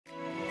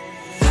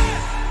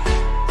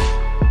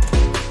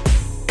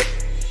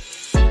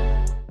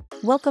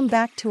Welcome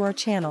back to our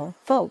channel,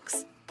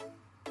 folks.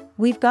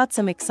 We've got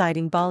some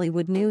exciting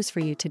Bollywood news for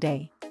you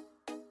today.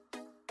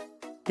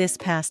 This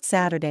past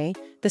Saturday,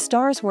 the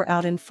stars were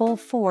out in full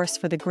force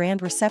for the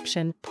grand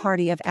reception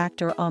party of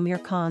actor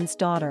Aamir Khan's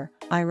daughter,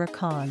 Ira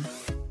Khan.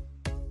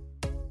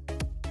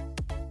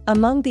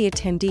 Among the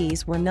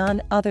attendees were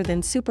none other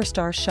than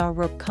superstar Shah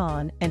Rukh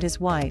Khan and his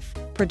wife,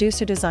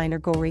 producer-designer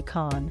Gauri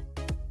Khan.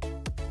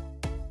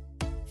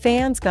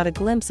 Fans got a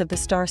glimpse of the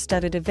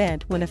star-studded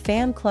event when a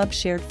fan club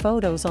shared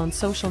photos on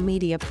social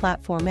media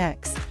platform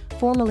X,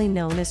 formerly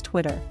known as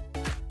Twitter.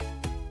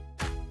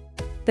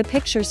 The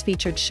pictures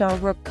featured Shah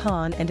Rukh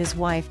Khan and his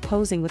wife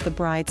posing with the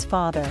bride's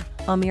father,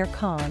 Aamir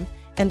Khan,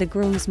 and the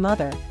groom's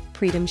mother,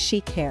 Preetam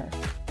Sheikh.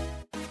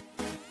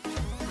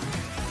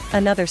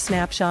 Another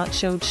snapshot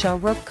showed Shah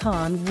Rukh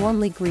Khan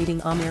warmly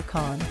greeting Aamir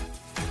Khan.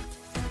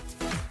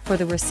 For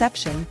the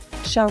reception,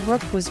 Shah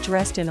Rukh was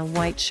dressed in a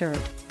white shirt,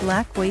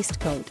 black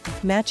waistcoat,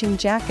 matching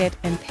jacket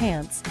and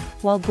pants,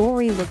 while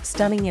Gauri looked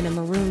stunning in a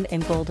maroon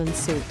and golden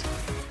suit.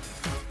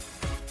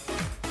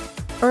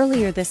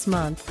 Earlier this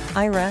month,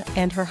 Ira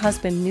and her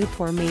husband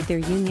Nupur made their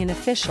union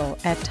official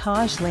at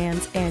Taj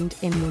Land's End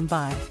in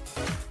Mumbai.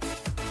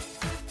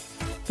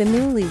 The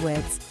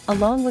newlyweds,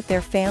 along with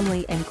their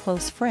family and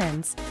close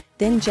friends,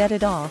 then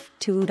jetted off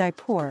to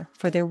Udaipur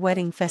for their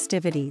wedding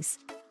festivities.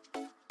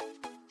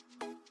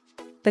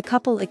 The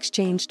couple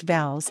exchanged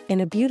vows in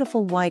a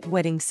beautiful white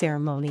wedding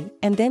ceremony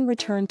and then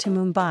returned to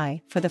Mumbai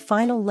for the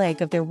final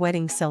leg of their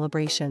wedding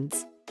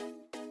celebrations.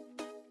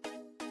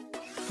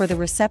 For the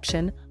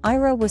reception,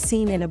 Ira was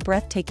seen in a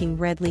breathtaking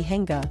red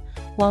lehenga,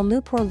 while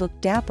Nupur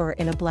looked dapper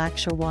in a black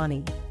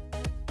sherwani.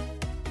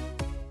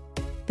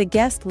 The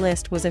guest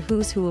list was a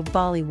who's who of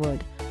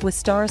Bollywood, with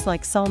stars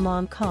like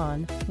Salman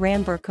Khan,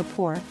 Ranbir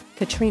Kapoor,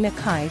 Katrina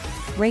Kaif,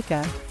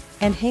 Rekha,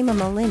 and Hema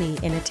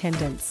Malini in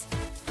attendance.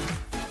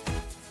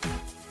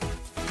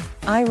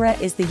 Ira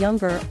is the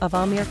younger of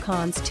Aamir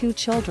Khan's two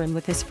children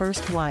with his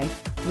first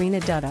wife,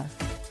 Reena Dutta.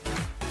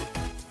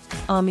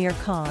 Aamir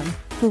Khan,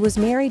 who was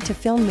married to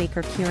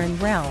filmmaker Kiran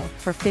Rao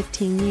for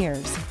 15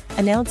 years,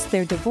 announced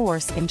their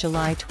divorce in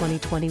July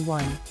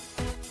 2021.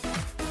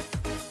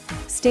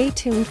 Stay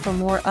tuned for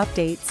more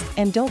updates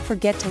and don't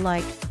forget to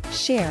like,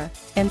 share,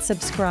 and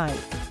subscribe.